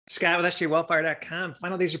Scott with sjwellfire.com.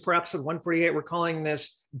 Final Days Report, episode 148. We're calling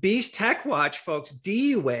this Beast Tech Watch, folks.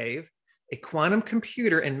 D-Wave, a quantum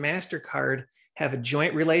computer, and MasterCard have a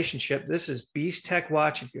joint relationship. This is Beast Tech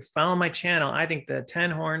Watch. If you follow my channel, I think the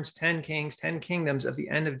 10 horns, 10 kings, 10 kingdoms of the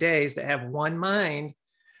end of days that have one mind,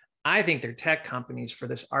 I think they're tech companies for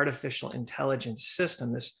this artificial intelligence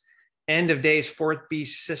system, this end of days fourth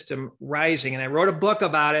beast system rising. And I wrote a book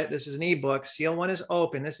about it. This is an ebook. Seal one is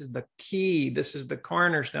open. This is the key. This is the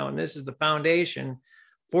cornerstone. This is the foundation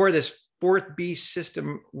for this fourth beast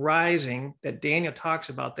system rising that Daniel talks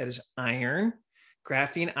about. That is iron,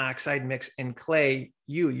 graphene oxide mix, and clay.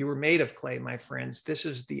 You were made of clay, my friends. This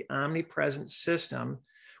is the omnipresent system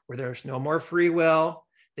where there's no more free will.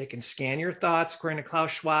 They can scan your thoughts, according to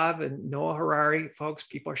Klaus Schwab and Noah Harari. Folks,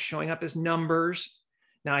 people are showing up as numbers.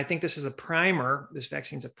 Now, I think this is a primer. This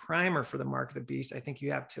vaccine is a primer for the mark of the beast. I think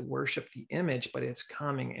you have to worship the image, but it's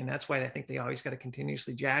coming. And that's why I think they always got to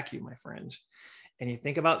continuously jack you, my friends. And you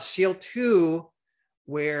think about SEAL 2,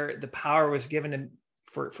 where the power was given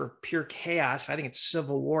for pure chaos. I think it's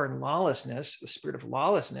civil war and lawlessness, the spirit of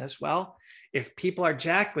lawlessness. Well, if people are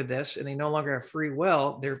jacked with this and they no longer have free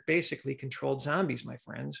will, they're basically controlled zombies, my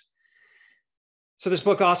friends. So this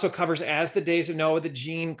book also covers as the days of Noah, the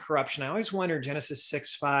gene corruption. I always wonder, Genesis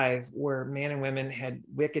 6:5, where man and women had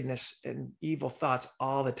wickedness and evil thoughts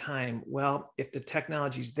all the time. Well, if the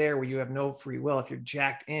technology's there where you have no free will, if you're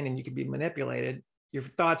jacked in and you can be manipulated, your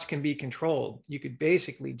thoughts can be controlled. You could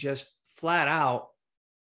basically just flat out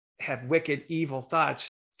have wicked, evil thoughts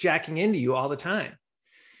jacking into you all the time.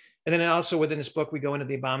 And then also within this book, we go into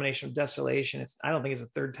the abomination of desolation. I don't think it's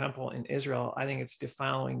a third temple in Israel. I think it's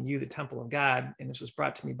defiling you, the temple of God. And this was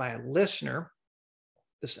brought to me by a listener.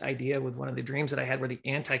 This idea with one of the dreams that I had where the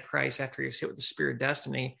Antichrist, after he was hit with the spirit of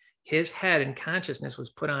destiny, his head and consciousness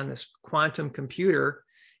was put on this quantum computer,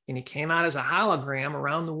 and he came out as a hologram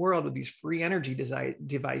around the world with these free energy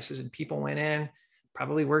devices. And people went in,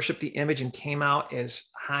 probably worshiped the image, and came out as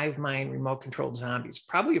hive mind remote controlled zombies.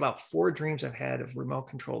 Probably about 4 dreams I've had of remote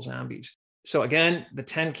control zombies. So again, the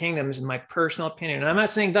 10 kingdoms, in my personal opinion, and I'm not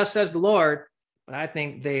saying thus says the Lord, but I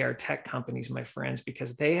think they are tech companies, my friends,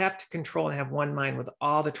 because they have to control and have one mind with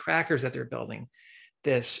all the trackers that they're building.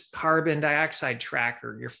 This carbon dioxide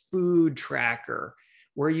tracker, your food tracker,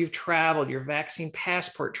 where you've traveled, your vaccine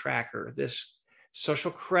passport tracker, this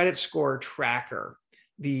social credit score tracker,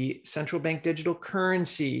 the central bank digital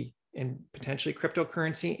currency, and potentially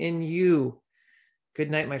cryptocurrency in you.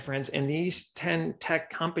 Good night, my friends. And these 10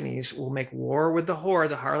 tech companies will make war with the whore,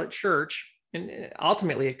 the harlot church. And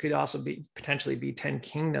ultimately, it could also be potentially be 10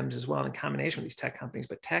 kingdoms as well in combination with these tech companies.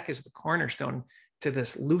 But tech is the cornerstone to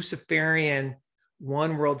this Luciferian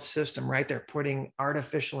one world system, right? They're putting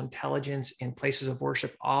artificial intelligence in places of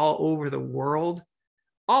worship all over the world.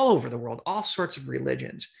 All over the world, all sorts of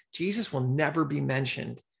religions. Jesus will never be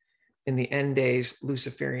mentioned in the end days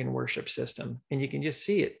Luciferian worship system. And you can just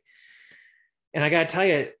see it. And I got to tell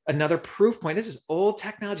you, another proof point, this is old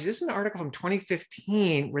technology. This is an article from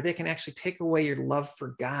 2015 where they can actually take away your love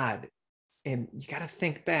for God. And you got to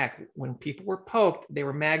think back, when people were poked, they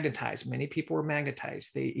were magnetized. Many people were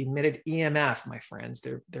magnetized. They emitted EMF, my friends.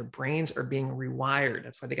 Their brains are being rewired.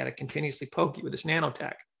 That's why they got to continuously poke you with this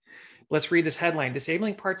nanotech. Let's read this headline.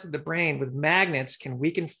 Disabling parts of the brain with magnets can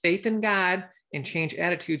weaken faith in God and change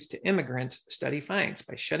attitudes to immigrants, study finds.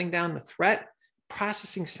 By shutting down the threat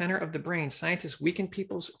processing center of the brain, scientists weakened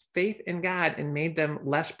people's faith in God and made them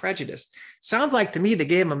less prejudiced. Sounds like to me they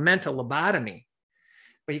gave them a mental lobotomy.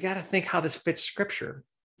 But you got to think how this fits scripture,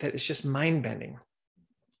 that it's just mind-bending.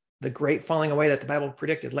 The great falling away that the Bible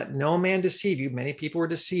predicted. Let no man deceive you. Many people were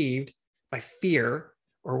deceived by fear,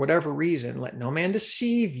 or whatever reason. Let no man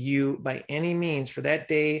deceive you by any means, for that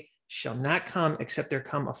day shall not come except there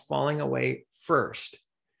come a falling away first.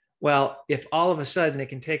 Well, if all of a sudden they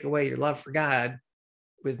can take away your love for God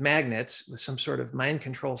with magnets, with some sort of mind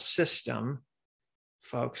control system,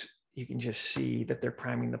 folks, you can just see that they're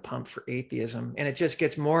priming the pump for atheism. And it just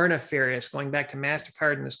gets more nefarious. Going back to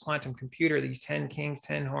MasterCard and this quantum computer, these 10 kings,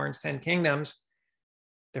 10 horns, 10 kingdoms,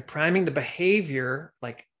 they're priming the behavior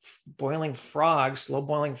like boiling frogs, slow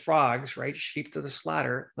boiling frogs, right? Sheep to the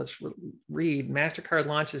slaughter. Let's read. MasterCard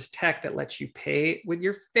launches tech that lets you pay with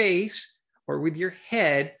your face or with your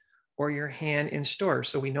head or your hand in stores.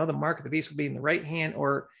 So we know the mark of the beast will be in the right hand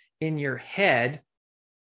or in your head,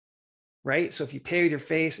 right? So if you pay with your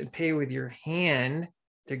face and pay with your hand,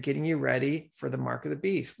 they're getting you ready for the mark of the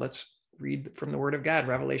beast. Let's read from the word of God,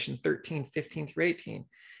 Revelation 13:15-18.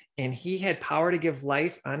 And he had power to give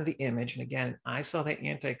life unto the image. And again, I saw that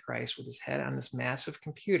Antichrist with his head on this massive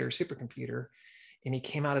computer, supercomputer, and he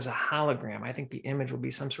came out as a hologram. I think the image will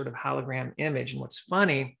be some sort of hologram image. And what's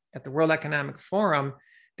funny, at the World Economic Forum,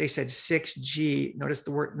 they said 6G. Notice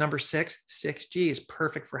the word number 6. 6G is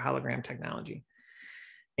perfect for hologram technology.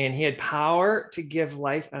 And he had power to give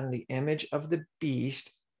life on the image of the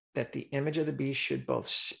beast, that the image of the beast should both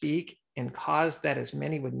speak and cause that as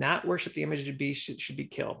many would not worship the image of the beast should be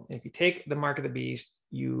killed. And if you take the mark of the beast,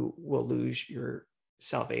 you will lose your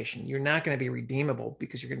salvation. You're not going to be redeemable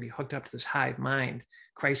because you're going to be hooked up to this hive mind.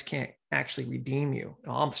 Christ can't actually redeem you. It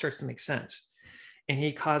all starts to make sense. And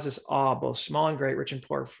he causes all, both small and great, rich and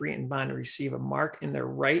poor, free and bond, to receive a mark in their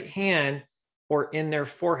right hand or in their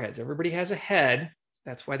foreheads. Everybody has a head.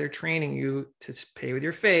 That's why they're training you to pay with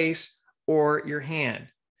your face or your hand.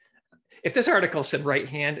 If this article said right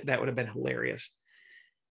hand, that would have been hilarious.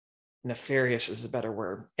 Nefarious is a better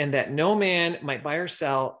word. And that no man might buy or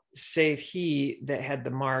sell save he that had the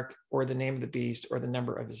mark or the name of the beast or the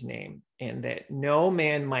number of his name. And that no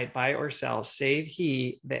man might buy or sell save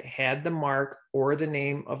he that had the mark or the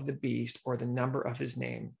name of the beast or the number of his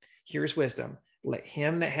name. Here's wisdom. Let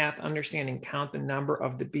him that hath understanding count the number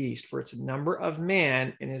of the beast, for it's a number of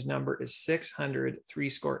man, and his number is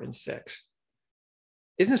 666.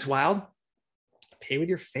 Isn't this wild? Pay with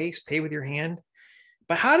your face, pay with your hand.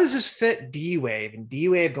 But how does this fit D-Wave? And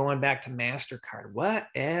D-Wave going back to MasterCard,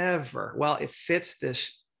 whatever. Well, it fits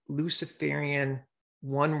this Luciferian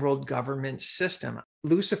one world government system.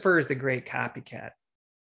 Lucifer is the great copycat.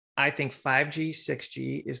 I think 5G,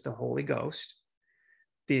 6G is the Holy Ghost.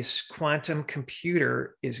 This quantum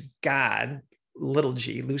computer is God, little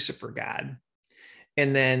g, Lucifer God.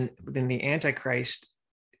 And then the Antichrist,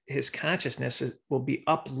 his consciousness will be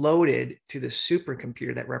uploaded to the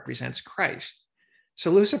supercomputer that represents Christ. So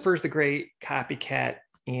Lucifer is the great copycat,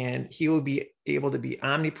 and he will be able to be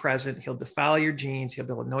omnipresent. He'll defile your genes. He'll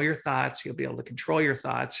be able to know your thoughts. He'll be able to control your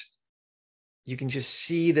thoughts. You can just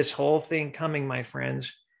see this whole thing coming, my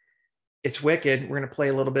friends. It's wicked. We're going to play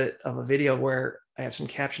a little bit of a video where I have some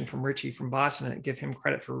caption from Richie from Boston and give him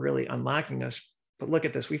credit for really unlocking this. But look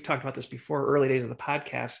at this. We've talked about this before, early days of the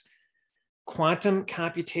podcast. Quantum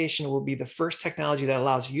computation will be the first technology that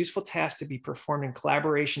allows useful tasks to be performed in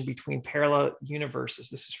collaboration between parallel universes.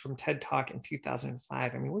 This is from TED Talk in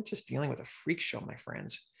 2005. I mean, we're just dealing with a freak show, my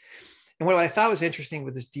friends. And what I thought was interesting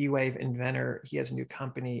with this D-Wave inventor, he has a new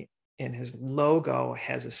company, and his logo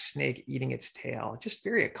has a snake eating its tail. Just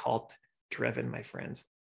very occult driven, my friends.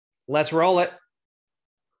 Let's roll it.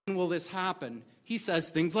 When will this happen? He says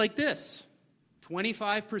things like this: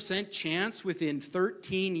 25% chance within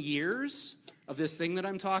 13 years of this thing that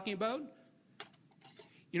I'm talking about.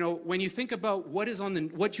 You know, when you think about what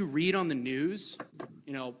you read on the news,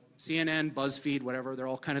 you know, CNN, BuzzFeed, whatever, they're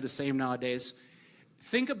all kind of the same nowadays.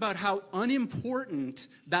 Think about how unimportant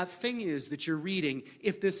that thing is that you're reading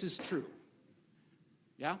if this is true.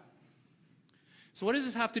 Yeah? So what does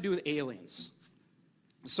this have to do with aliens?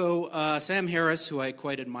 So Sam Harris, who I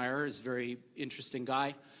quite admire, is a very interesting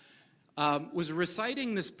guy, was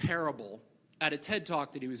reciting this parable at a TED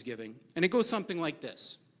Talk that he was giving, and it goes something like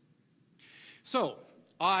this. So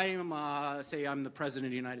say I'm the President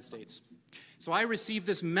of the United States. So I receive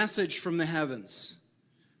this message from the heavens.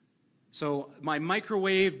 So my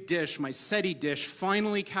microwave dish, my SETI dish,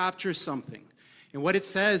 finally captures something. And what it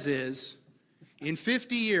says is, in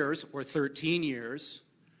 50 years, or 13 years,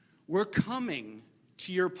 we're coming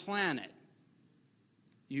to your planet.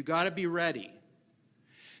 You got to be ready.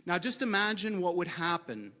 Now just imagine what would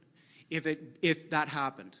happen if that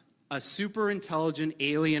happened. A super intelligent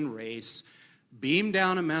alien race beamed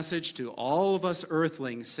down a message to all of us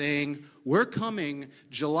Earthlings saying, we're coming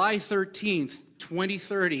July 13th,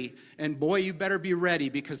 2030, and boy, you better be ready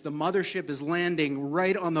because the mothership is landing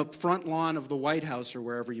right on the front lawn of the White House or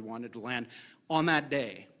wherever you wanted to land on that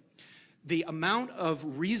day. The amount of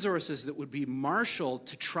resources that would be marshaled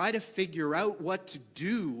to try to figure out what to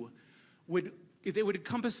do would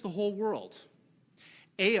encompass the whole world.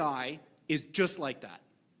 AI is just like that.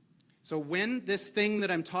 So when this thing that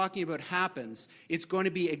I'm talking about happens, it's going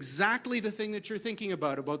to be exactly the thing that you're thinking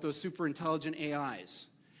about those super intelligent AIs.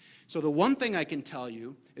 So the one thing I can tell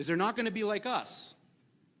you is they're not going to be like us.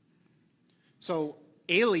 So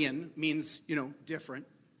alien means, you know, different.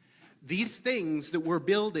 These things that we're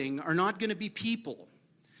building are not going to be people.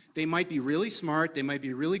 They might be really smart, they might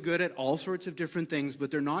be really good at all sorts of different things, but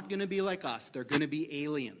they're not going to be like us. They're going to be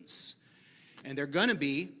aliens. And they're going to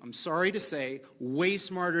be, I'm sorry to say, way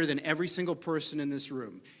smarter than every single person in this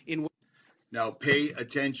room. Now pay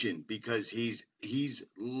attention, because he's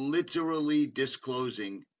literally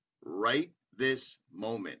disclosing right this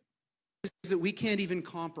moment that we can't even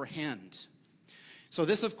comprehend. So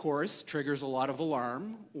this, of course, triggers a lot of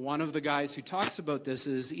alarm. One of the guys who talks about this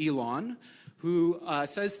is Elon, who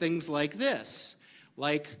says things like this,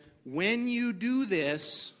 like, when you do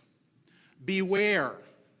this, beware.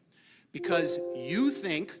 Because you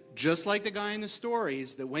think, just like the guy in the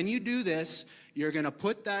stories, that when you do this, you're going to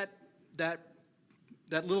put that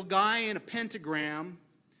little guy in a pentagram,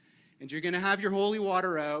 and you're going to have your holy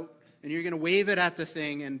water out, and you're going to wave it at the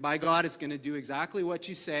thing, and by God, it's going to do exactly what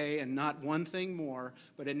you say and not one thing more,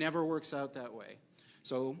 but it never works out that way.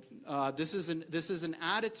 So this is an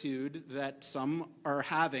attitude that some are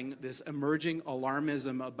having, this emerging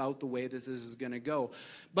alarmism about the way this is going to go.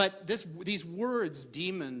 But these words,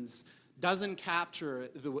 demons, doesn't capture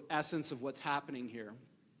the essence of what's happening here.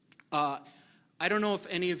 I don't know if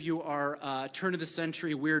any of you are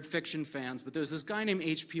turn-of-the-century weird fiction fans, but there's this guy named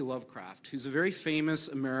H.P. Lovecraft, who's a very famous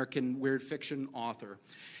American weird fiction author.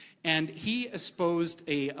 And he espoused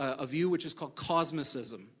a view which is called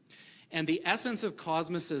cosmicism. And the essence of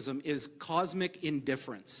cosmicism is cosmic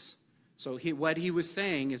indifference. So what he was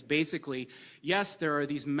saying is basically, yes, there are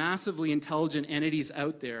these massively intelligent entities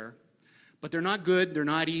out there, but they're not good, they're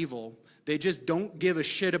not evil. They just don't give a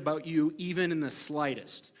shit about you even in the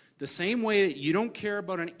slightest. The same way that you don't care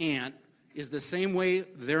about an ant is the same way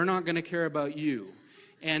they're not going to care about you.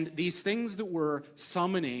 And these things that we're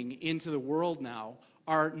summoning into the world now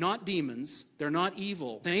are not demons, they're not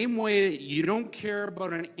evil. The same way that you don't care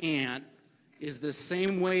about an ant is the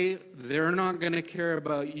same way they're not going to care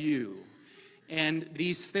about you. And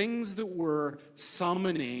these things that we're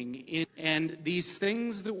summoning into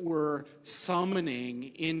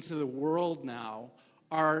the world now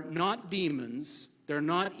are not demons, they're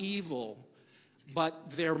not evil, but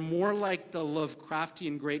they're more like the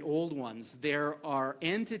Lovecraftian great old ones. There are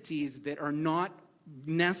entities that are not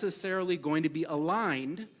necessarily going to be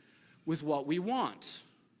aligned with what we want.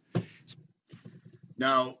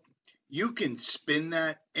 Now, you can spin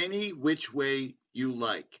that any which way you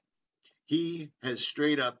like. He has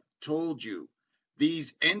straight up told you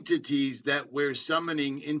these entities that we're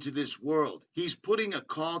summoning into this world. He's putting a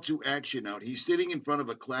call to action out. He's sitting in front of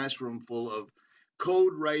a classroom full of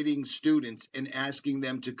code writing students and asking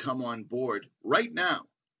them to come on board right now.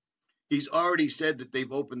 He's already said that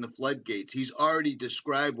they've opened the floodgates. He's already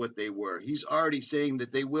described what they were. He's already saying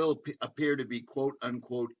that they will appear to be quote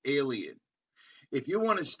unquote alien. If you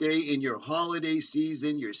want to stay in your holiday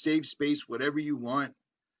season, your safe space, whatever you want,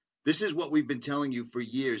 this is what we've been telling you for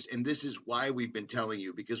years, and this is why we've been telling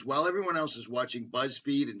you, because while everyone else is watching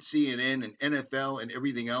BuzzFeed and CNN and NFL and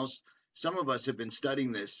everything else, some of us have been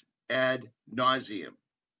studying this ad nauseum.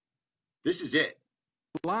 This is it.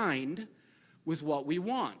 Aligned with what we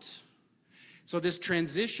want. So this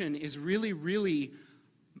transition is really, really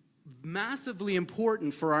massively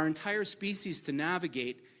important for our entire species to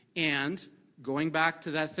navigate. And going back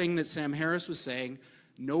to that thing that Sam Harris was saying,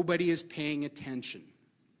 nobody is paying attention.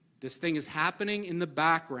 This thing is happening in the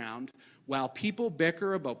background while people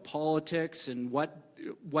bicker about politics and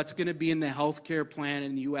what's going to be in the healthcare plan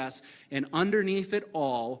in the U.S. And underneath it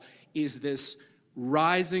all is this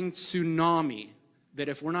rising tsunami that,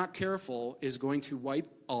 if we're not careful, is going to wipe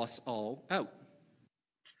us all out.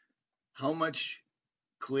 How much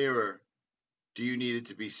clearer do you need it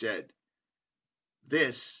to be said?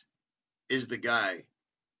 This is the guy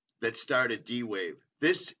that started D-Wave.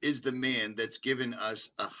 This is the man that's given us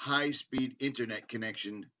a high-speed internet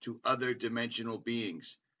connection to other dimensional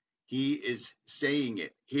beings. He is saying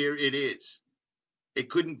it. Here it is. It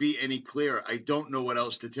couldn't be any clearer. I don't know what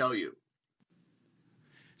else to tell you.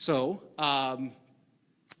 So, on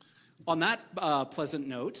that pleasant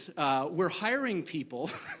note, we're hiring people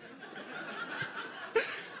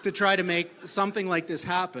to try to make something like this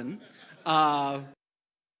happen.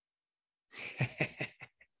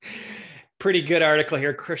 Pretty good article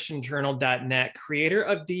here, christianjournal.net. Creator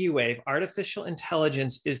of D-Wave, artificial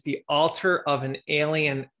intelligence is the altar of an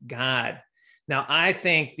alien god. Now, I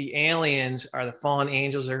think the aliens are the fallen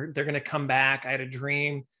angels. They're going to come back. I had a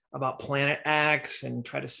dream about Planet X and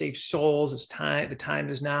try to save souls. The time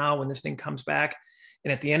is now when this thing comes back.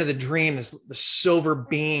 And at the end of the dream, the silver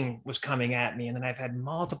being was coming at me. And then I've had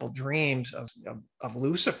multiple dreams of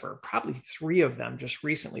Lucifer, probably 3 of them just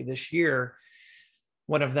recently this year.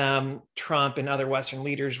 One of them, Trump and other Western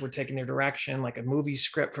leaders were taking their direction, like a movie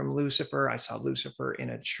script from Lucifer. I saw Lucifer in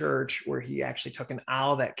a church where he actually took an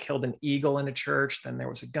owl that killed an eagle in a church. Then there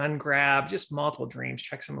was a gun grab, just multiple dreams.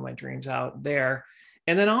 Check some of my dreams out there.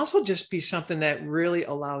 And then also just be something that really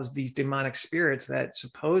allows these demonic spirits that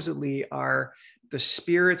supposedly are the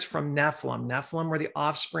spirits from Nephilim. Nephilim were the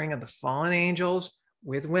offspring of the fallen angels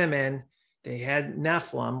with women. They had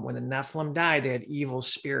Nephilim. When the Nephilim died, they had evil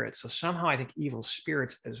spirits. So somehow I think evil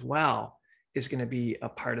spirits as well is going to be a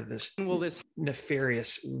part of this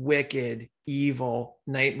nefarious, wicked, evil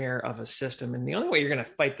nightmare of a system. And the only way you're going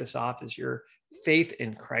to fight this off is your faith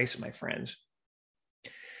in Christ, my friends.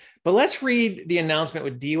 But let's read the announcement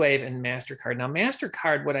with D-Wave and MasterCard. Now,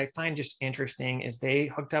 MasterCard, what I find just interesting is they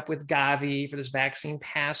hooked up with Gavi for this vaccine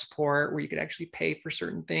passport where you could actually pay for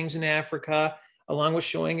certain things in Africa, along with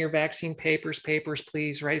showing your vaccine papers,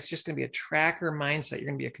 please, right? It's just going to be a tracker mindset. You're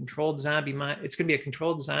going to be a controlled zombie. It's going to be a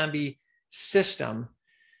controlled zombie system.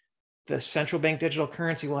 The central bank digital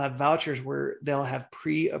currency will have vouchers where they'll have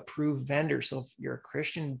pre-approved vendors. So if you're a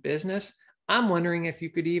Christian business, I'm wondering if you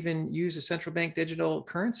could even use a central bank digital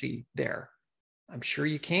currency there. I'm sure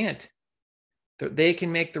you can't. They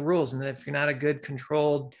can make the rules. And if you're not a good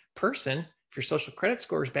controlled person, if your social credit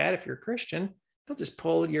score is bad, if you're a Christian, they'll just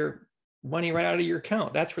pull your money right out of your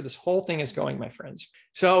account. That's where this whole thing is going, my friends.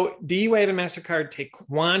 So D-Wave and MasterCard take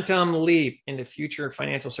quantum leap into future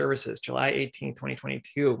financial services, July 18th,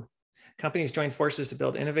 2022. Companies join forces to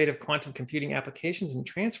build innovative quantum computing applications and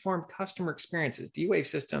transform customer experiences. D-Wave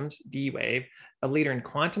Systems, D-Wave, a leader in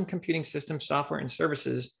quantum computing systems, software, and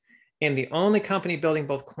services, and the only company building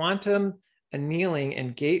both quantum annealing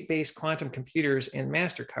and gate-based quantum computers, and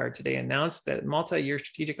MasterCard today announced that multi-year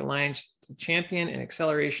strategic alliance to champion and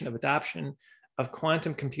acceleration of adoption of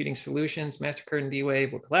quantum computing solutions. MasterCard and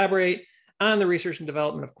D-Wave will collaborate on the research and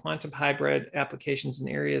development of quantum hybrid applications in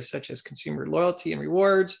areas such as consumer loyalty and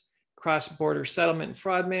rewards, cross-border settlement and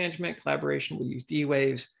fraud management. Collaboration will use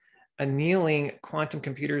D-Wave's annealing quantum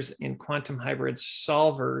computers and quantum hybrid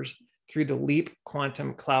solvers through the Leap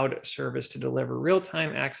Quantum Cloud service to deliver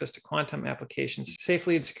real-time access to quantum applications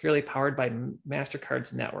safely and securely, powered by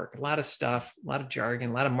MasterCard's network. A lot of stuff, a lot of jargon,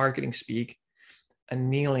 a lot of marketing speak.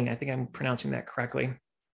 Annealing, I think I'm pronouncing that correctly.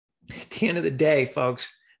 At the end of the day, folks,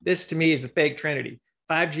 this to me is the fake trinity.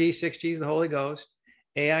 5G, 6G is the Holy Ghost.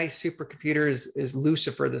 AI supercomputer is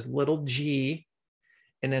Lucifer, this little G.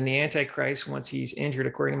 And then the Antichrist, once he's injured,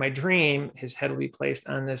 according to my dream, his head will be placed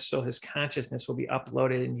on this, so his consciousness will be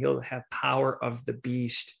uploaded and he'll have power of the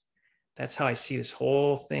beast. That's how I see this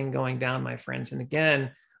whole thing going down, my friends. And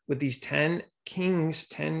again, with these 10 kings,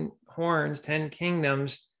 10 horns, 10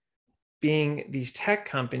 kingdoms being these tech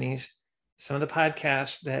companies, some of the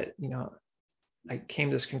podcasts that, I came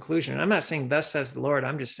to this conclusion. And I'm not saying thus says the Lord.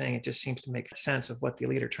 I'm just saying it just seems to make sense of what the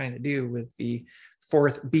elite are trying to do with the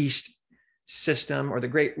fourth beast system or the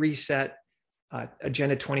Great Reset,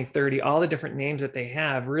 Agenda 2030, all the different names that they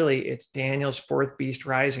have. Really, it's Daniel's fourth beast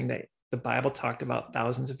rising that the Bible talked about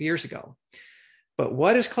thousands of years ago. But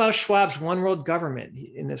what is Klaus Schwab's one world government?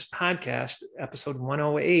 In this podcast, episode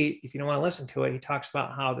 108, if you don't want to listen to it, he talks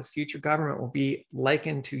about how the future government will be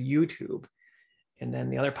likened to YouTube. And then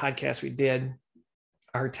the other podcast we did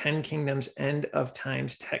are 10 kingdoms, end of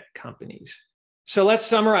times tech companies. So let's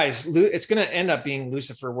summarize. It's going to end up being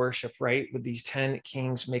Lucifer worship, right? With these 10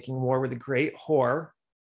 kings making war with the great whore.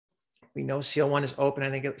 We know Seal 1 is open. I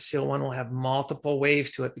think Seal 1 will have multiple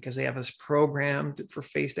waves to it because they have us programmed for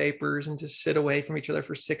face diapers and to sit away from each other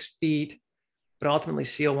for 6 feet. But ultimately,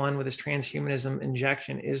 Seal 1 with his transhumanism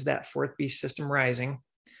injection is that fourth beast system rising.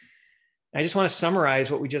 I just want to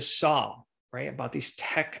summarize what we just saw, right? About these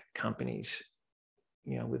tech companies,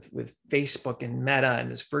 with Facebook and Meta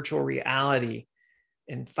and this virtual reality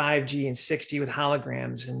and 5G and 6G with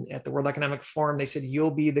holograms. And at the World Economic Forum, they said,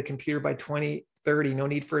 you'll be the computer by 2030, no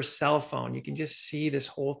need for a cell phone. You can just see this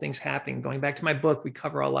whole thing's happening. Going back to my book, we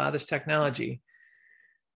cover a lot of this technology.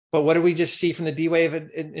 But what did we just see from the D-Wave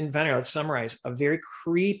inventor? Let's summarize. A very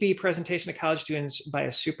creepy presentation to college students by a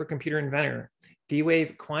supercomputer inventor.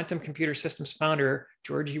 D-Wave quantum computer systems founder,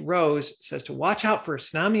 Georgie Rose, says to watch out for a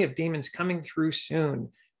tsunami of demons coming through soon.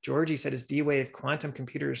 Georgie said his D-Wave quantum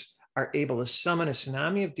computers are able to summon a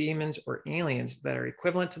tsunami of demons or aliens that are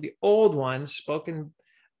equivalent to the old ones spoken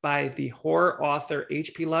by the horror author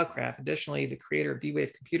H.P. Lovecraft. Additionally, the creator of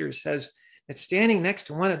D-Wave computers says that standing next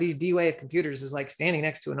to one of these D-Wave computers is like standing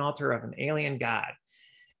next to an altar of an alien god.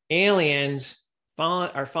 Aliens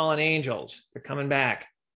are fallen angels. They're coming back.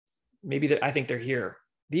 Maybe I think they're here.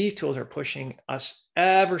 These tools are pushing us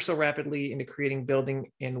ever so rapidly into creating,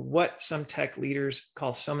 building, and what some tech leaders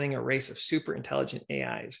call summoning a race of super intelligent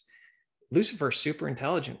AIs. Lucifer's super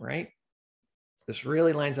intelligent, right? This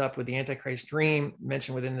really lines up with the Antichrist dream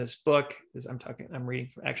mentioned within this book. I'm reading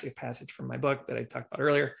actually a passage from my book that I talked about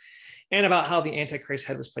earlier, and about how the Antichrist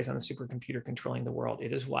head was placed on the supercomputer controlling the world.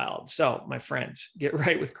 It is wild. So, my friends, get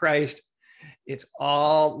right with Christ. It's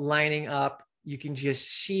all lining up. You can just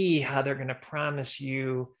see how they're going to promise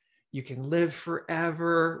you You can live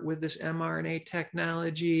forever with this mRNA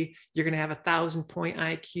technology. You're going to have 1,000-point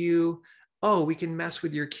IQ. Oh, we can mess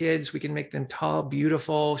with your kids. We can make them tall,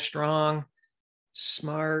 beautiful, strong,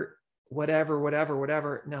 smart,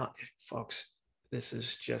 whatever. No, folks, this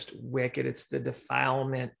is just wicked. It's the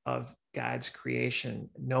defilement of God's creation.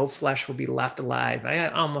 No flesh will be left alive. I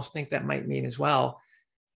almost think that might mean as well,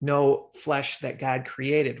 no flesh that God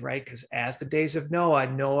created, right? Because as the days of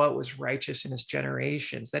Noah was righteous in his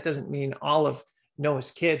generations. That doesn't mean all of Noah's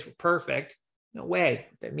kids were perfect. No way.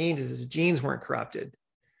 What that means is his genes weren't corrupted.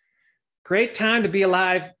 Great time to be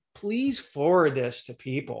alive. Please forward this to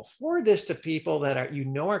people. Forward this to people that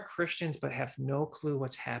are Christians, but have no clue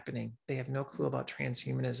what's happening. They have no clue about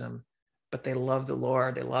transhumanism, but they love the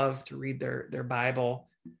Lord. They love to read their Bible.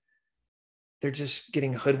 They're just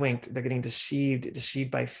getting hoodwinked. They're getting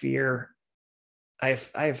deceived by fear. I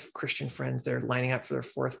have Christian friends that are lining up for their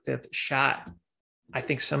 4th, 5th shot. I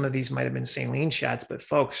think some of these might have been saline shots, but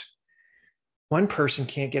folks, one person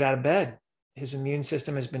can't get out of bed. His immune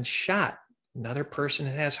system has been shot. Another person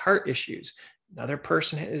has heart issues. Another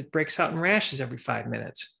person breaks out in rashes every 5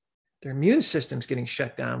 minutes. Their immune system's getting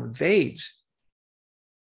shut down with VAIDS.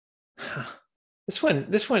 This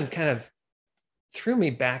one kind of threw me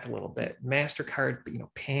back a little bit. MasterCard,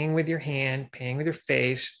 paying with your hand, paying with your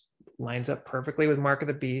face, lines up perfectly with Mark of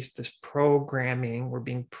the Beast. This programming, we're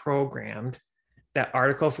being programmed. That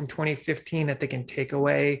article from 2015 that they can take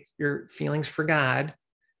away your feelings for God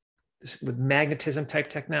with magnetism type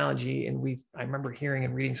technology. And I remember hearing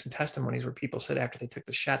and reading some testimonies where people said after they took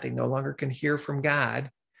the shot, they no longer can hear from God.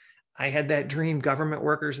 I had that dream, government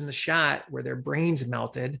workers in the shot where their brains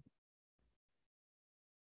melted.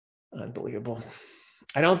 Unbelievable.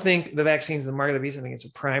 I don't think the vaccine is the mark of the beast. I think it's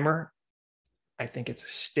a primer. I think it's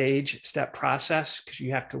a step process because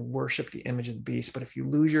you have to worship the image of the beast. But if you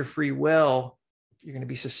lose your free will, you're going to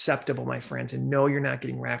be susceptible, my friends, and no, you're not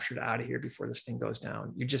getting raptured out of here before this thing goes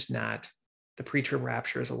down. You're just not. The pre-trib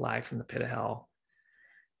rapture is alive from the pit of hell.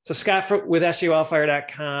 So Scott with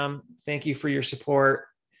sjwildfire.com, thank you for your support.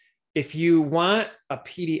 If you want a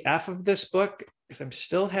PDF of this book, because I'm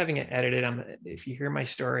still having it edited, if you hear my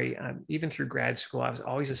story, even through grad school, I was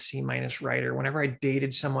always a C- writer. Whenever I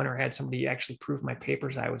dated someone or had somebody actually prove my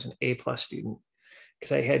papers, I was an A+ student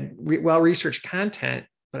because I had well-researched content,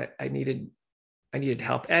 but I needed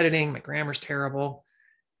help editing. My grammar's terrible.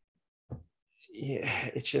 Yeah,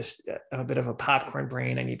 it's just a bit of a popcorn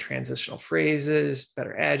brain. I need transitional phrases,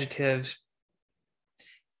 better adjectives.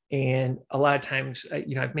 And a lot of times,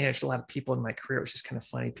 I've managed a lot of people in my career, which is kind of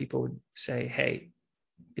funny. People would say, hey,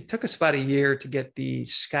 it took us about a year to get the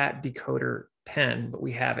Scott decoder pen, but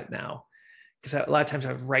we have it now. Because a lot of times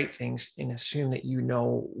I would write things and assume that you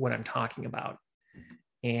know what I'm talking about.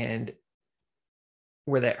 And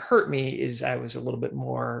where that hurt me is I was a little bit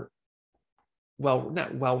more,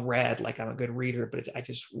 not well-read, like I'm a good reader, but I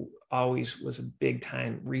just always was a big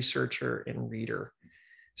time researcher and reader.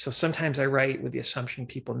 So sometimes I write with the assumption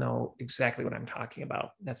people know exactly what I'm talking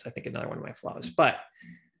about. That's, I think, another one of my flaws. But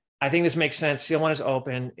I think this makes sense. Seal 1 is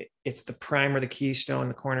open. It's the primer, the keystone,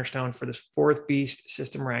 the cornerstone for this 4th beast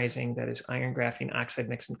system rising. That is iron, graphene, oxide,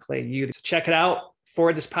 mix, and clay U. So check it out.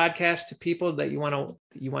 Forward this podcast to people that you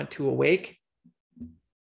want to awake,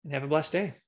 and have a blessed day.